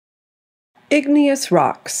Igneous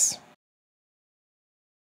rocks.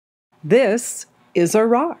 This is a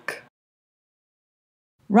rock.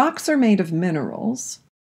 Rocks are made of minerals.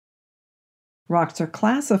 Rocks are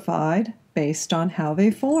classified based on how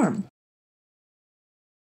they form.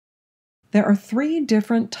 There are 3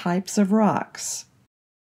 different types of rocks: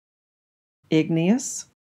 igneous,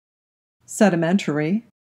 sedimentary,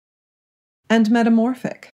 and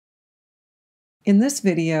metamorphic. In this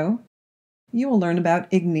video, you will learn about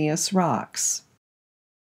igneous rocks.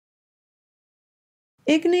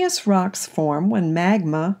 Igneous rocks form when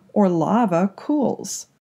magma or lava cools.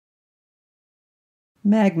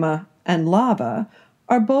 Magma and lava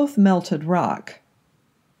are both melted rock.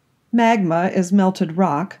 Magma is melted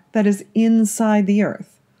rock that is inside the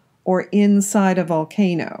earth or inside a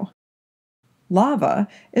volcano. Lava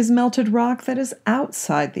is melted rock that is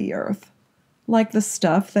outside the earth, like the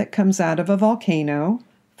stuff that comes out of a volcano,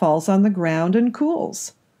 falls on the ground and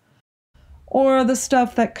cools, or the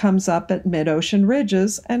stuff that comes up at mid-ocean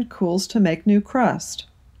ridges and cools to make new crust.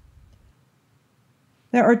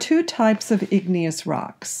 There are 2 types of igneous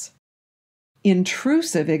rocks.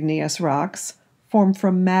 Intrusive igneous rocks form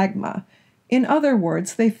from magma. In other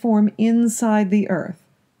words, they form inside the earth.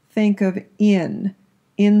 Think of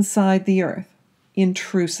inside the earth,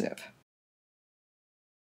 intrusive.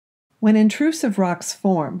 When intrusive rocks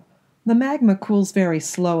form, the magma cools very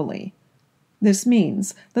slowly. This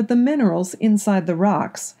means that the minerals inside the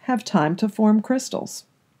rocks have time to form crystals.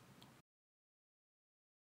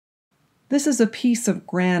 This is a piece of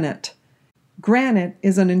granite. Granite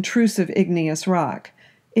is an intrusive igneous rock.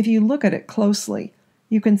 If you look at it closely,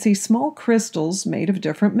 you can see small crystals made of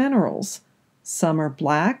different minerals. Some are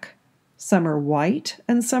black, some are white,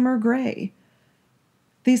 and some are gray.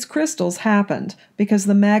 These crystals happened because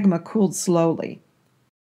the magma cooled slowly.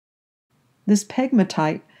 This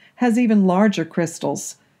pegmatite has even larger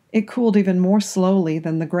crystals. It cooled even more slowly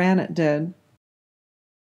than the granite did.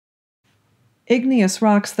 Igneous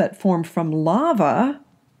rocks that form from lava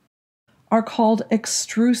are called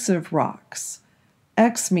extrusive rocks.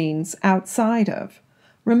 X means outside of.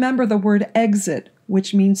 Remember the word exit,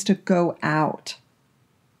 which means to go out.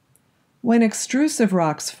 When extrusive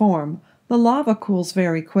rocks form, the lava cools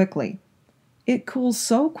very quickly. It cools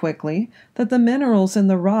so quickly that the minerals in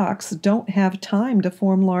the rocks don't have time to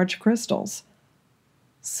form large crystals.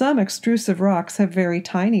 Some extrusive rocks have very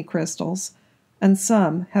tiny crystals, and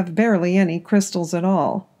some have barely any crystals at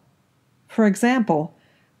all. For example,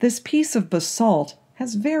 this piece of basalt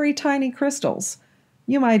has very tiny crystals.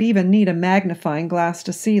 You might even need a magnifying glass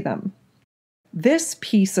to see them. This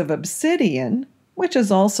piece of obsidian, which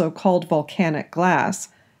is also called volcanic glass,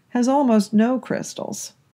 has almost no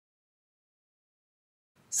crystals.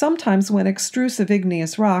 Sometimes when extrusive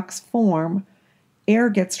igneous rocks form, air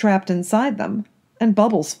gets trapped inside them and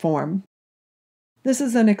bubbles form. This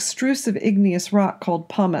is an extrusive igneous rock called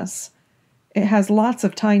pumice. It has lots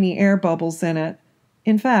of tiny air bubbles in it.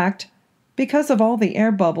 In fact, because of all the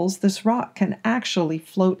air bubbles, this rock can actually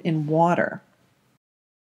float in water.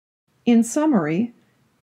 In summary,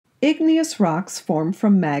 igneous rocks form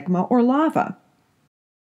from magma or lava.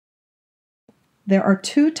 There are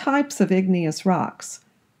 2 types of igneous rocks.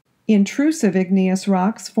 Intrusive igneous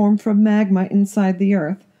rocks form from magma inside the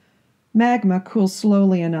earth. Magma cools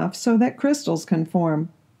slowly enough so that crystals can form.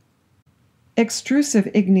 Extrusive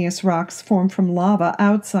igneous rocks form from lava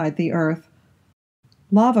outside the earth.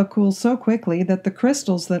 Lava cools so quickly that the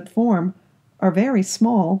crystals that form are very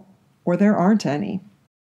small, or there aren't any.